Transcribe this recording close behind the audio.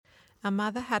Our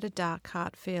mother had a dark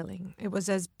heart feeling. It was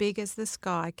as big as the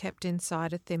sky kept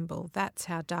inside a thimble. That's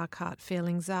how dark heart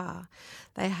feelings are.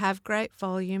 They have great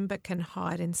volume but can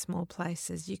hide in small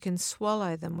places. You can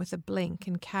swallow them with a blink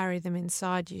and carry them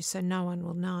inside you so no one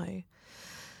will know.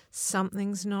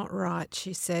 Something's not right,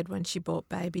 she said when she brought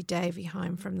baby Davy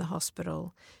home from the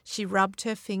hospital. She rubbed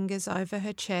her fingers over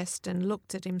her chest and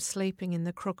looked at him sleeping in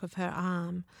the crook of her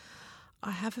arm.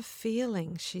 I have a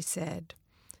feeling, she said.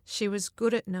 She was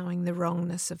good at knowing the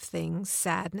wrongness of things,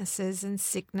 sadnesses and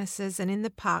sicknesses, and in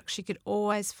the park she could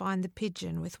always find the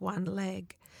pigeon with one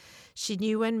leg. She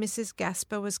knew when Mrs.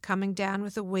 Gasper was coming down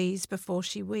with a wheeze before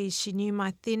she wheezed. She knew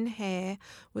my thin hair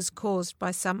was caused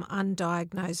by some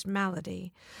undiagnosed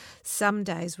malady. Some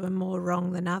days were more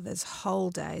wrong than others, whole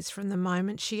days from the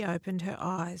moment she opened her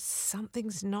eyes.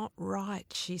 Something's not right,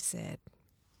 she said.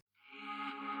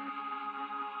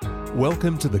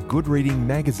 Welcome to the Good Reading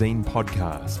Magazine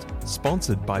podcast,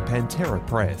 sponsored by Pantera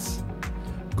Press.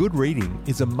 Good Reading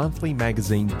is a monthly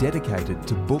magazine dedicated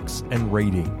to books and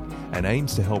reading and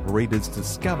aims to help readers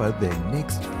discover their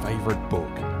next favourite book.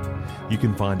 You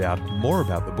can find out more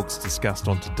about the books discussed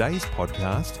on today's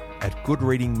podcast at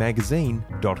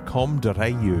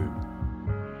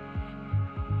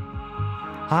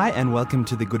goodreadingmagazine.com.au. Hi and welcome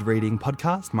to the Good Reading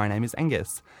podcast. My name is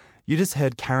Angus. You just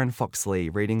heard Karen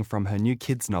Foxlee reading from her new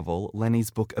kids novel,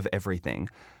 Lenny's Book of Everything.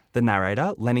 The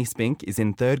narrator, Lenny Spink, is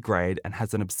in 3rd grade and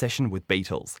has an obsession with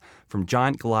beetles, from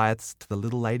giant Goliaths to the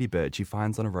little ladybird she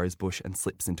finds on a rosebush and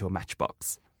slips into a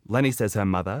matchbox. Lenny says her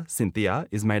mother, Cynthia,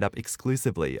 is made up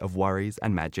exclusively of worries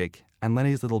and magic, and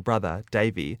Lenny's little brother,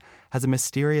 Davy, has a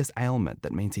mysterious ailment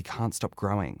that means he can't stop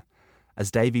growing.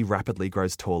 As Davy rapidly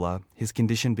grows taller, his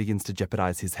condition begins to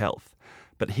jeopardise his health.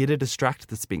 But here to distract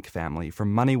the Spink family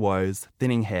from money woes,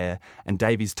 thinning hair, and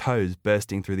Davy's toes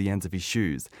bursting through the ends of his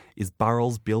shoes is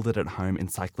Burrell's build-it-at-home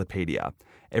encyclopedia.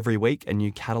 Every week, a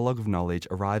new catalogue of knowledge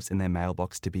arrives in their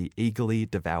mailbox to be eagerly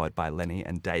devoured by Lenny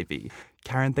and Davy.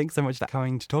 Karen, thanks so much for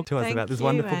coming to talk to us about this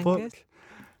wonderful book.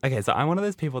 Okay, so I'm one of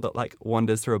those people that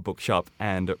wanders through a bookshop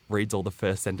and reads all the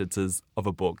first sentences of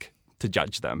a book to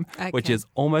judge them, which is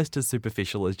almost as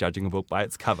superficial as judging a book by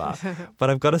its cover.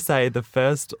 But I've got to say, the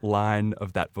first line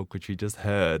of that book, which we just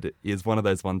heard, is one of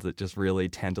those ones that just really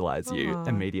tantalise you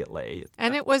immediately.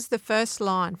 And it was the first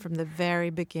line from the very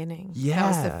beginning. Yeah. That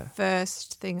was the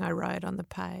first thing I wrote on the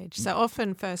page. So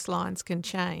often first lines can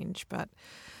change, but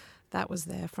that was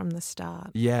there from the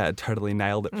start. Yeah, totally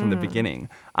nailed it from the beginning.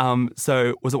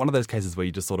 So was it one of those cases where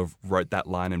you just sort of wrote that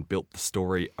line and built the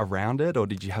story around it, or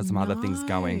did you have some other things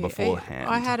going beforehand?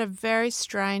 I had a very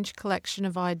strange collection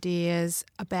of ideas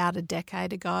about a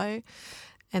decade ago,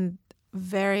 and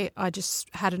I just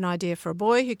had an idea for a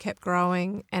boy who kept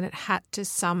growing, and it had to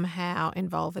somehow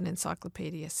involve an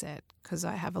encyclopedia set, because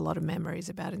I have a lot of memories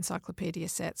about encyclopedia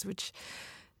sets, which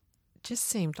just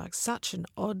seemed like such an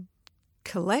odd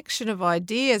collection of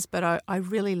ideas, but I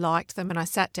really liked them, and I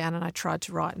sat down and I tried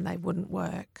to write and they wouldn't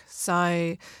work. So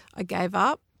I gave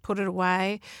up, put it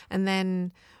away, and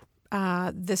then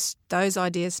those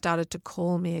ideas started to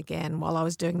call me again while I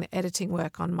was doing the editing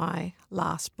work on my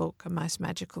last book, A Most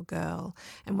Magical Girl.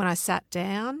 And when I sat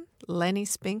down, Lenny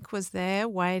Spink was there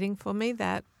waiting for me,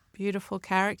 that beautiful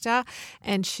character,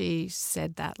 and she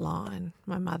said that line,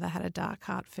 my mother had a dark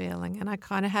heart feeling, and I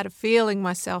kind of had a feeling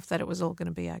myself that it was all going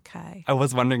to be okay. I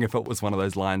was wondering if it was one of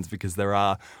those lines, because there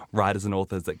are writers and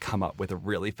authors that come up with a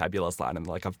really fabulous line and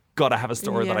I've got to have a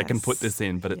story that I can put this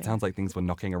in, but it sounds like things were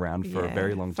knocking around for a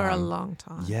very long time. For a long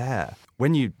time. Yeah.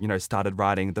 When you started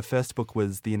writing, the first book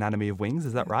was The Anatomy of Wings,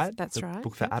 is that right? That's right. A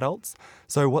book for adults.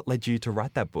 So what led you to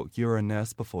write that book? You were a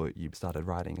nurse before you started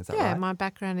writing, is that right? Yeah, my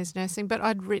background is nursing, but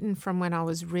I'd written from when I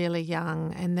was really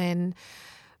young, and then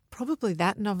probably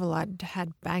that novel I'd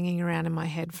had banging around in my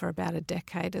head for about a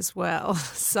decade as well.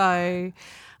 So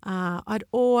I'd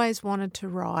always wanted to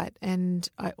write, and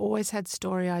I always had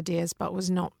story ideas but was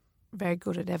not very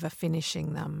good at ever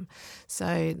finishing them.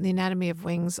 So The Anatomy of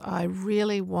Wings, I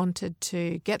really wanted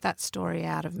to get that story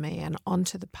out of me and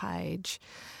onto the page,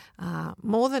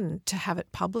 more than to have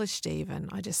it published even.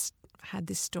 I just had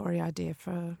this story idea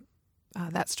for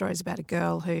that story is about a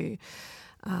girl who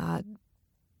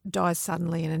dies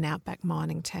suddenly in an outback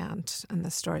mining town, and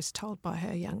the story is told by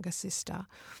her younger sister.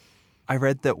 I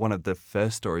read that one of the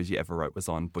first stories you ever wrote was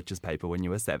on butcher's paper when you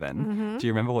were 7. Mm-hmm. Do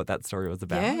you remember what that story was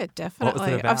about? Yeah, definitely. What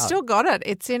was it about? I've still got it.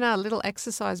 It's in a little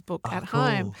exercise book at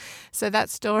home. So that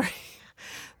story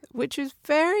which is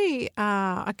very,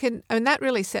 and that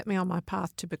really set me on my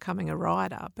path to becoming a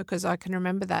writer, because I can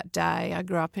remember that day. I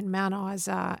grew up in Mount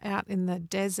Isa out in the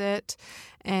desert,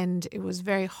 and it was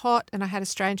very hot, and I had a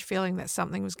strange feeling that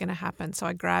something was going to happen. So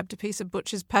I grabbed a piece of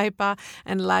butcher's paper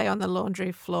and lay on the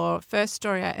laundry floor. First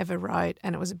story I ever wrote,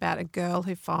 and it was about a girl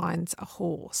who finds a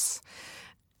horse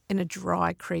in a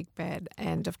dry creek bed,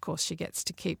 and of course she gets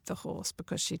to keep the horse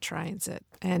because she trains it.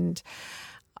 And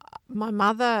my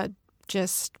mother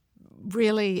just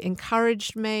really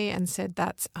encouraged me and said,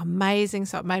 that's amazing.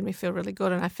 So it made me feel really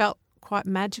good, and I felt quite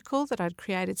magical that I'd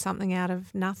created something out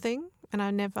of nothing, and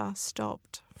I never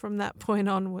stopped from that point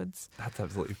onwards. That's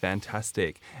absolutely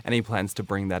fantastic. Any plans to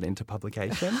bring that into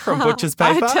publication from butcher's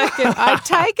paper? I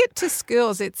take it to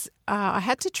schools. I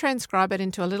had to transcribe it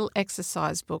into a little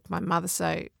exercise book. My mother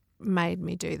made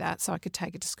me do that so I could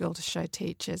take it to school to show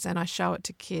teachers, and I show it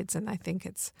to kids and they think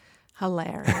it's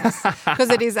hilarious because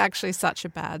it is actually such a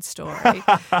bad story.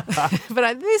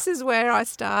 But this is where I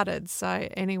started, so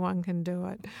anyone can do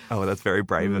it. Oh, that's very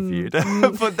brave of you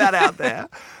to put that out there.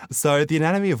 So The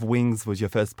Anatomy of Wings was your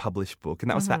first published book, and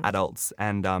that was for adults.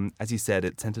 And as you said,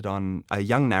 it centred on a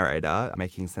young narrator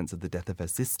making sense of the death of her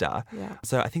sister. Yeah.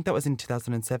 So I think that was in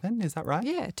 2007, is that right?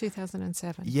 Yeah,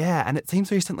 2007. Yeah, and it seems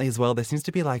recently as well, there seems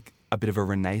to be like a bit of a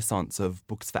renaissance of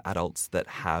books for adults that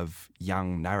have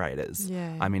young narrators.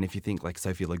 Yeah. I mean, if you think like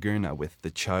Sophie Laguna with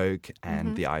The Choke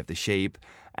and The Eye of the Sheep,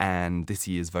 and this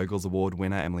year's Vogel's Award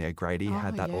winner, Emily O'Grady,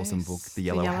 had that awesome book, The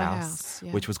Yellow House,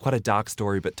 yeah. which was quite a dark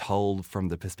story but told from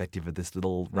the perspective of this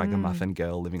little ragamuffin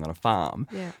girl living on a farm.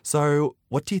 Yeah. So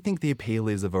what do you think the appeal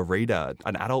is of a reader,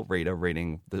 an adult reader,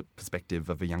 reading the perspective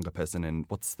of a younger person, and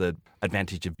what's the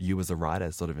advantage of you as a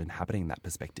writer sort of inhabiting that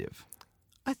perspective?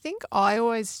 I think I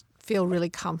always feel really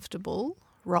comfortable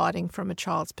writing from a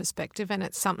child's perspective, and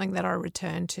it's something that I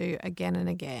return to again and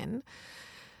again.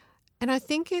 And I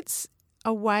think it's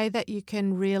a way that you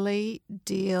can really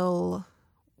deal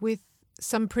with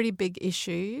some pretty big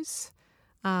issues,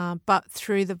 but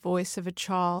through the voice of a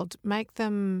child,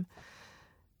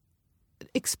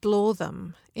 explore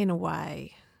them in a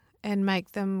way and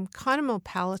make them kind of more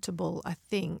palatable, I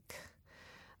think.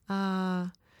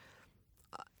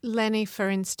 Lenny, for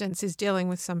instance, is dealing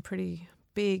with some pretty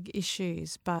big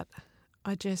issues, but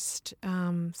I just,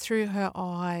 through her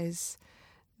eyes,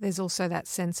 there's also that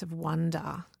sense of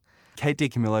wonder. Kate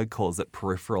DiCamillo calls it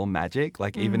peripheral magic.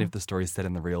 Like, even if the story's set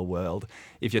in the real world,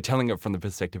 if you're telling it from the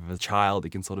perspective of a child,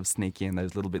 it can sort of sneak in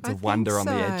those little bits of wonder on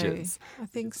the edges. I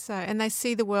think so. And they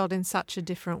see the world in such a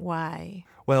different way.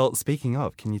 Well, speaking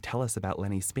of, can you tell us about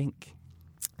Lenny Spink?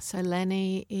 So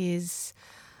Lenny is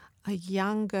a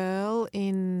young girl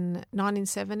in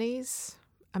 1970s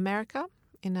America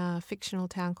in a fictional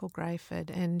town called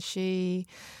Grayford, and she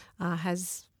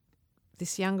has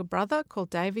this younger brother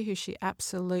called Davey who she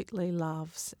absolutely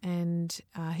loves, and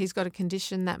he's got a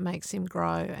condition that makes him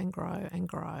grow and grow and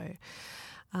grow.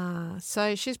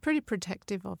 So she's pretty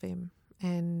protective of him,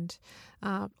 and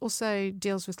also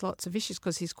deals with lots of issues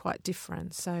because he's quite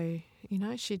different. So, you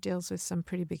know, she deals with some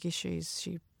pretty big issues.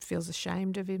 She feels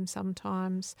ashamed of him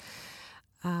sometimes,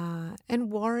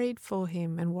 and worried for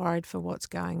him and worried for what's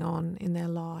going on in their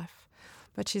life.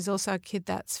 But she's also a kid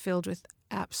that's filled with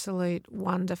absolute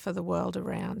wonder for the world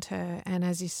around her. And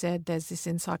as you said, there's this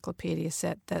encyclopedia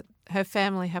set that her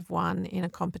family have won in a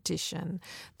competition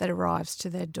that arrives to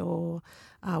their door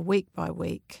week by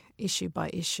week, issue by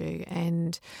issue.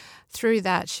 And through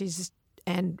that, she's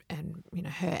and you know,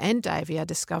 her and Davey are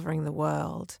discovering the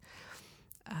world.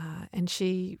 And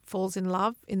she falls in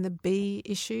love in the bee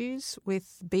issues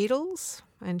with beetles,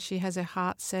 and she has her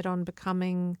heart set on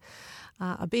becoming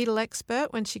a beetle expert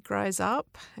when she grows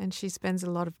up, and she spends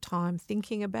a lot of time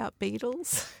thinking about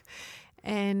beetles.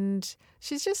 And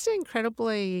she's just an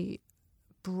incredibly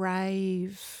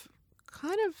brave,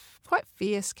 kind of quite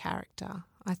fierce character,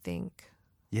 I think.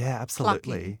 Yeah,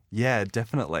 absolutely. Plucky. Yeah,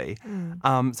 definitely.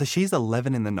 So she's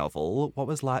 11 in the novel. What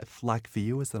was life like for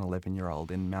you as an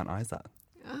 11-year-old in Mount Isa?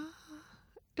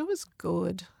 It was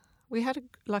good. We had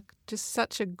just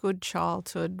such a good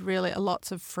childhood, really,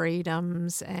 lots of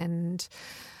freedoms and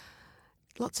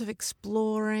lots of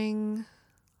exploring,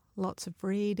 lots of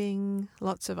reading,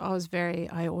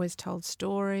 I always told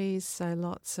stories, so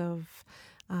lots of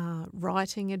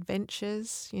writing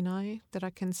adventures, you know, that I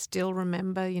can still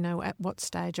remember, you know, at what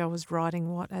stage I was writing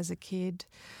what as a kid.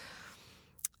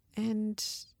 And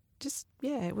just,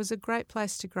 yeah, it was a great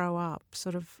place to grow up,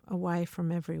 sort of away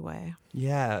from everywhere.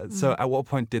 Yeah. So at what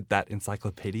point did that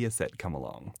encyclopedia set come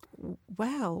along?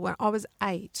 Well, when I was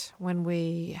 8 when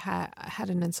we had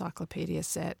an encyclopedia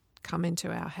set come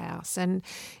into our house, and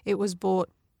it was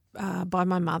bought by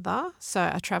my mother.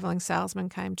 So a travelling salesman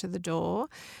came to the door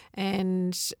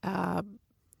and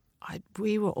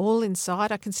we were all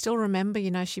inside. I can still remember,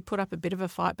 she put up a bit of a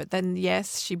fight, but then,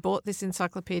 yes, she bought this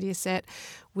encyclopedia set.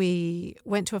 We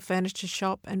went to a furniture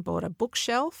shop and bought a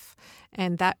bookshelf,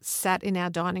 and that sat in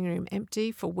our dining room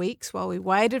empty for weeks while we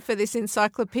waited for this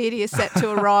encyclopedia set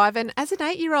to arrive. And as an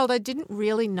 8-year-old, I didn't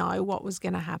really know what was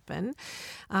going to happen,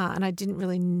 and I didn't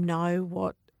really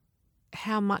know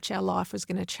how much our life was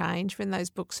going to change when those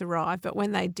books arrived. But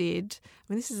when they did,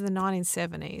 this is the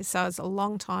 1970s, so it's a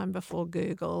long time before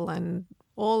Google and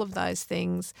all of those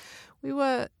things. It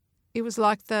was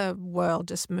like the world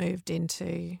just moved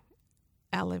into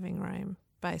our living room,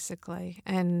 basically.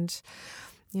 And,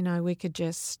 we could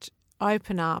just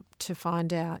open up to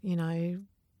find out,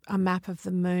 a map of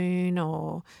the moon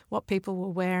or what people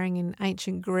were wearing in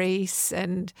ancient Greece,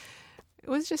 and it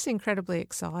was just incredibly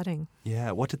exciting. Yeah.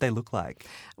 What did they look like?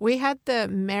 We had the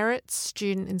Merit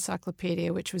Student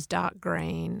Encyclopedia, which was dark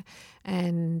green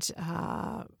and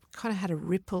kind of had a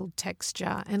rippled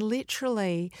texture and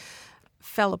literally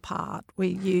fell apart. We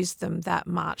used them that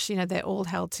much. They're all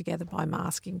held together by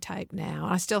masking tape now.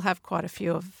 I still have quite a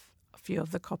few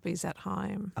of the copies at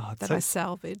home I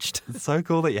salvaged. It's so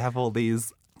cool that you have all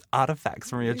these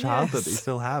artifacts from your childhood that you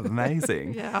still have.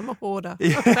 Amazing. Yeah, I'm a hoarder.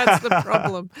 That's the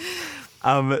problem.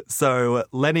 So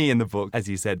Lenny in the book, as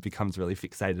you said, becomes really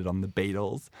fixated on the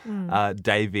Beatles.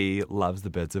 Davy loves the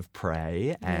birds of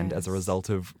prey, and as a result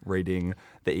of reading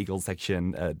the Eagles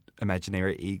section, an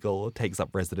imaginary eagle takes up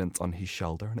residence on his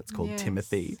shoulder, and it's called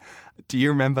Timothy. Do you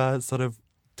remember sort of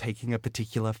taking a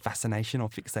particular fascination or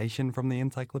fixation from the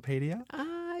encyclopedia?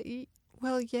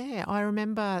 Well, yeah, I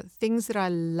remember things that I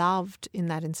loved in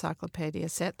that encyclopedia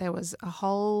set. There was a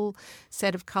whole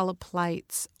set of colour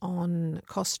plates on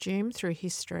costume through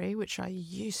history, which I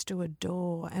used to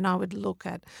adore. And I would look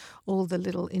at all the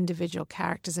little individual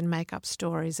characters and make up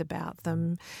stories about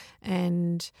them.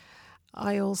 And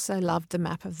I also loved the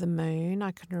map of the moon,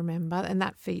 I can remember, and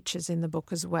that features in the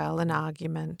book as well, an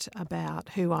argument about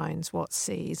who owns what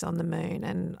seas on the moon,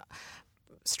 and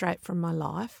straight from my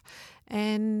life.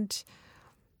 And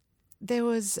there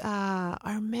was,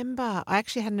 I remember, I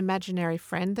actually had an imaginary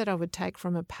friend that I would take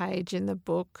from a page in the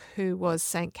book who was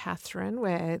St. Catherine,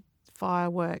 where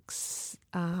fireworks,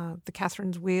 the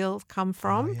Catherine's wheel come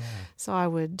from. Oh, yeah. So I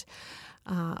would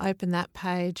open that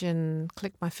page and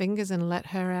click my fingers and let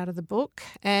her out of the book.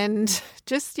 And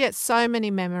just, so many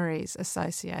memories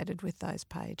associated with those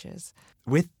pages.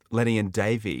 With Lenny and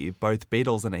Davy, both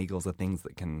beetles and eagles are things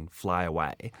that can fly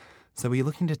away. So were you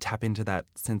looking to tap into that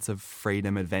sense of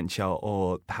freedom, adventure,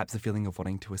 or perhaps a feeling of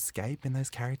wanting to escape in those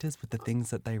characters with the things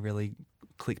that they really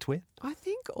clicked with? I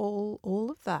think all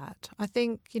of that. I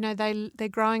think, they're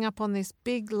growing up on this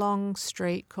big, long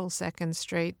street called Second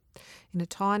Street in a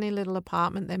tiny little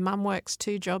apartment. Their mum works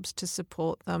 2 jobs to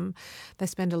support them. They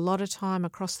spend a lot of time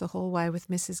across the hallway with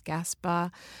Mrs.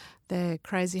 Gasper, their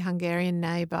crazy Hungarian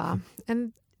neighbour,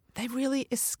 and they really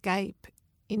escape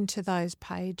into those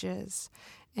pages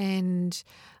and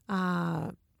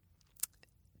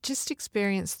just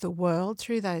experience the world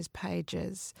through those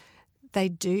pages. They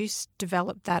do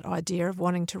develop that idea of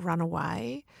wanting to run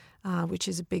away, which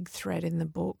is a big thread in the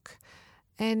book.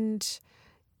 And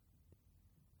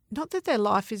not that their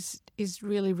life is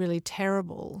really, really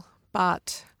terrible,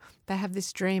 but they have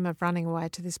this dream of running away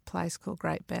to this place called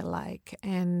Great Bear Lake,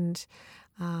 and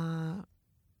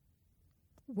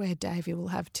where Davy will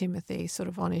have Timothy sort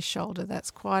of on his shoulder.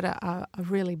 That's quite a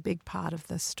really big part of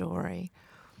the story.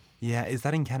 Yeah, is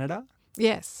that in Canada?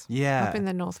 Yes. Yeah. Up in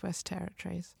the Northwest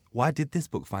Territories. Why did this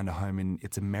book find a home in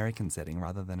its American setting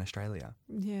rather than Australia?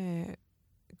 Yeah,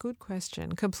 good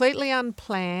question. Completely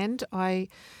unplanned.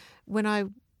 When I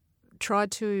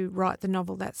tried to write the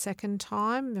novel that second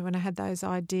time, when I had those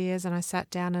ideas and I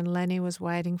sat down and Lenny was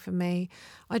waiting for me,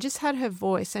 I just had her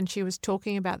voice and she was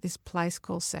talking about this place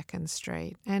called Second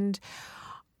Street. And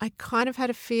I kind of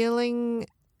had a feeling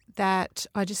that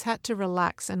I just had to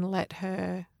relax and let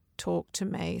her talk to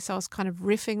me. So I was kind of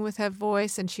riffing with her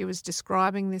voice and she was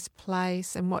describing this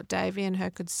place and what Davy and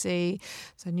her could see.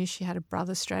 So I knew she had a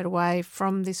brother straight away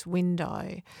from this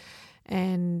window.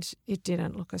 And it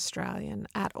didn't look Australian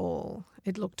at all.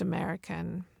 It looked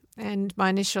American. And my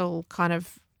initial kind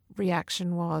of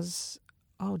reaction was,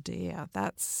 oh dear,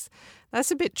 that's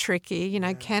a bit tricky.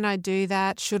 Can I do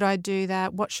that? Should I do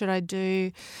that? What should I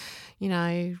do?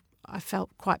 I felt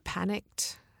quite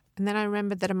panicked. And then I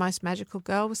remembered that A Most Magical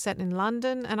Girl was set in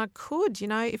London, and I could,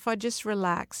 if I just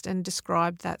relaxed and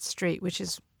described that street, which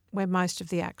is where most of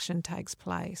the action takes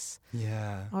place.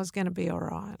 Yeah. I was going to be all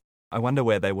right. I wonder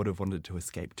where they would have wanted to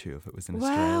escape to if it was in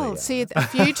Australia. Well, see, a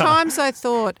few times I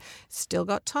thought, still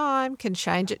got time, can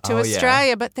change it to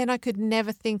Australia, but then I could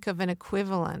never think of an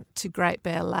equivalent to Great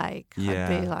Bear Lake. Yeah.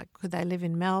 I'd be like, could they live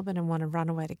in Melbourne and want to run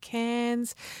away to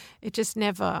Cairns? It just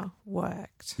never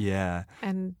worked. Yeah.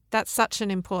 And that's such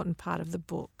an important part of the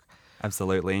book.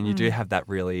 Absolutely. And you do have that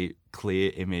really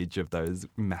clear image of those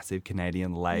massive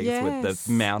Canadian lakes with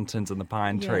the mountains and the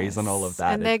pine trees and all of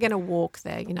that. And they're going to walk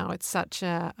there. You know, it's such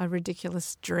a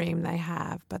ridiculous dream they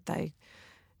have, but they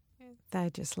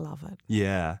just love it.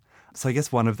 Yeah. So I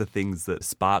guess one of the things that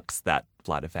sparks that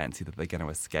flight of fancy that they're going to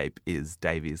escape is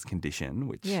Davy's condition,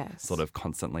 which sort of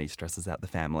constantly stresses out the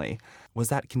family. Was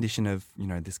that condition of, you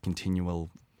know, this continual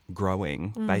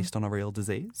growing based on a real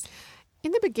disease?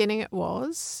 In the beginning it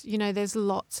was. You know, there's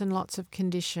lots and lots of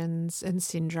conditions and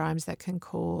syndromes that can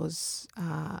cause,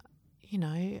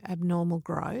 abnormal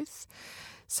growth.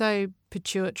 So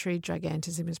pituitary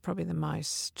gigantism is probably the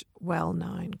most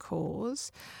well-known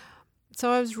cause. So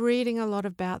I was reading a lot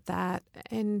about that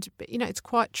and, you know, it's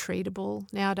quite treatable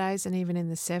nowadays, and even in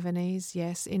the 70s,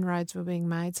 yes, inroads were being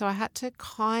made. So I had to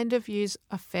kind of use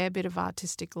a fair bit of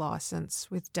artistic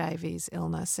license with Davy's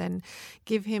illness and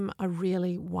give him a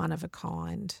really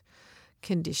one-of-a-kind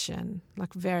condition,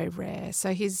 like very rare.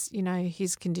 So his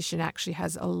condition actually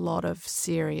has a lot of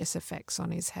serious effects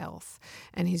on his health,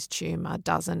 and his tumour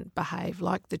doesn't behave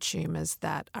like the tumours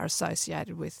that are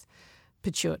associated with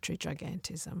pituitary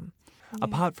gigantism. Yeah.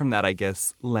 Apart from that, I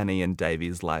guess Lenny and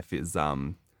Davy's life is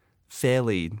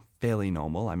fairly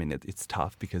normal. I mean, it's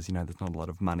tough because, you know, there's not a lot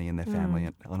of money in their family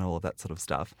and all of that sort of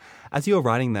stuff. As you were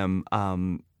writing them,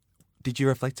 did you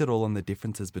reflect at all on the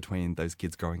differences between those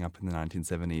kids growing up in the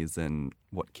 1970s and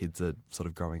what kids are sort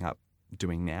of growing up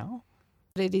doing now?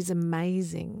 It is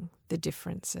amazing, the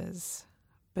differences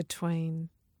between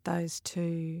those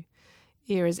two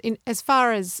eras, as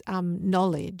far as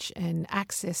knowledge and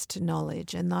access to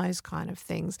knowledge and those kind of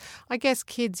things. I guess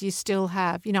kids, you still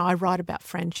have, you know, I write about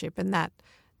friendship and that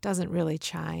doesn't really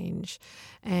change,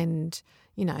 and,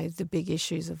 you know, the big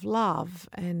issues of love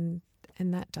and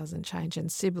that doesn't change,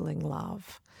 and sibling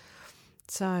love.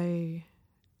 So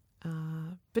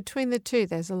between the two,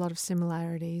 there's a lot of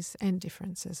similarities and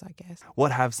differences, I guess.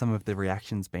 What have some of the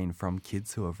reactions been from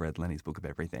kids who have read Lenny's Book of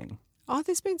Everything? Oh,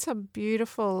 there's been some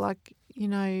beautiful, like, you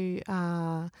know,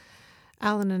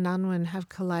 Alan and Unwin have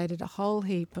collated a whole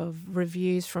heap of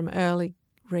reviews from early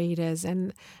readers,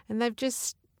 and they've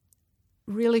just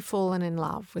really fallen in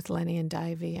love with Lenny and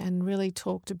Davy and really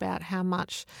talked about how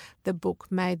much the book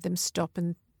made them stop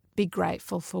and be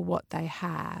grateful for what they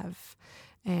have.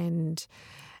 And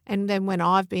then when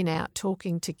I've been out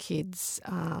talking to kids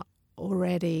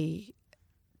already,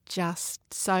 just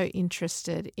so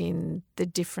interested in the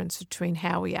difference between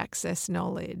how we access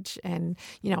knowledge. And,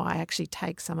 you know, I actually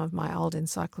take some of my old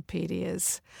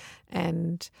encyclopedias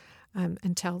and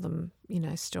tell them, you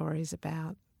know, stories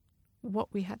about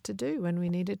what we had to do when we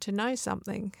needed to know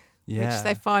something. Yeah. Which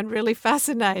they find really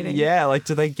fascinating. Yeah, like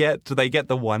do they get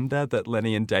the wonder that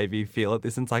Lenny and Davy feel at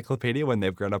this encyclopedia when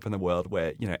they've grown up in the world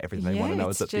where, you know, everything they want to know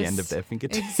is at the end of their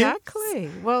fingertips? Exactly.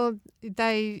 Well,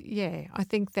 I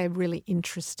think they're really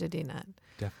interested in it.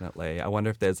 Definitely. I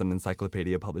wonder if there's an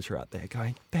encyclopedia publisher out there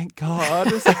going, thank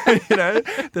God. So, you know,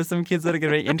 there's some kids that are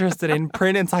going to be interested in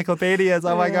print encyclopedias.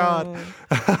 Oh, my God.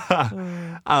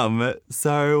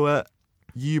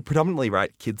 You predominantly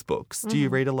write kids' books. Do you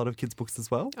read a lot of kids' books as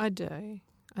well? I do.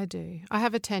 I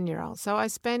have a 10-year-old. So I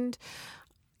spend,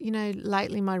 you know,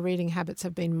 lately my reading habits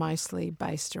have been mostly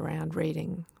based around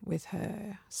reading with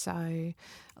her. So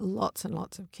lots and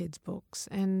lots of kids' books.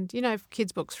 And, you know,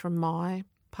 kids' books from my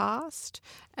past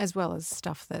as well as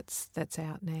stuff that's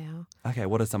out now. Okay,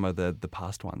 what are some of the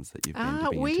past ones that you've been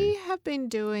dipping We into? have been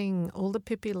doing all the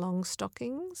Pippi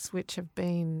Longstockings, which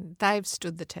they've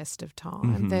stood the test of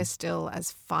time. Mm-hmm. They're still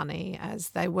as funny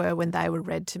as they were when they were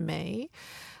read to me.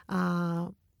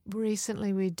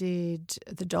 Recently we did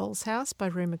The Doll's House by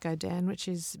Ruma Godan, which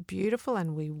is beautiful,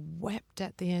 and we wept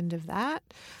at the end of that.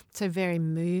 So very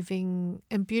moving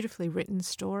and beautifully written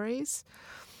stories.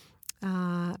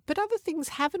 But other things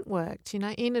haven't worked. You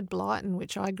know, Enid Blyton,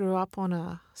 which I grew up on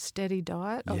a steady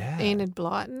diet of Enid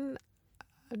Blyton,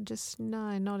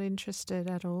 not interested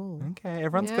at all. Okay,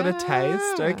 everyone's got a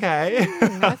taste. Okay.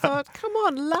 I thought, come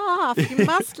on, laugh. You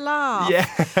must laugh.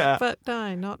 Yeah. But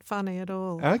no, not funny at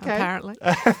all, okay. Apparently.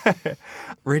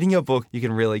 Reading your book, you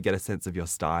can really get a sense of your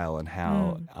style and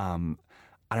how,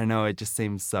 I don't know, it just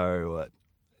seems so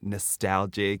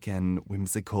nostalgic and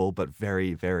whimsical, but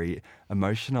very, very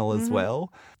emotional as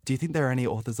well. Do you think there are any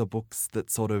authors or books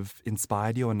that sort of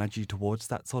inspired you or nudged you towards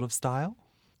that sort of style?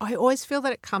 I always feel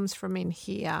that it comes from in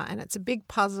here, and it's a big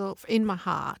puzzle in my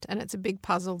heart, and it's a big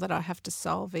puzzle that I have to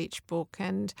solve each book.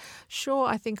 And sure,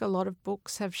 I think a lot of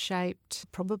books have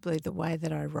shaped probably the way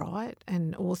that I write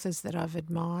and authors that I've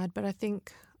admired, but I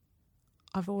think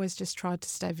I've always just tried to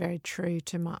stay very true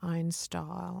to my own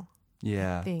style.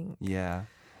 Yeah. I think. Yeah.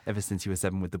 Ever since you were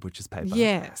 7 with the butcher's paper.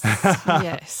 Yes.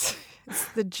 Yes. It's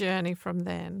the journey from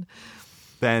then.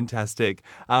 Fantastic.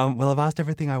 Well, I've asked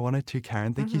everything I wanted to,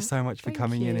 Karen. Thank you so much for Thank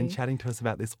coming in you. and chatting to us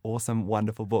about this awesome,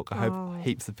 wonderful book. I hope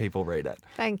heaps of people read it.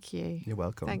 Thank you. You're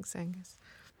welcome. Thanks, Angus.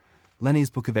 Lenny's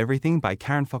Book of Everything by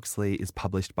Karen Foxlee is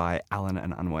published by Allen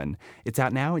 & Unwin. It's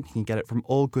out now and you can get it from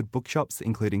all good bookshops,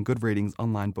 including Good Reading's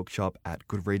online bookshop at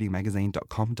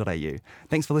goodreadingmagazine.com.au.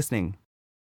 Thanks for listening.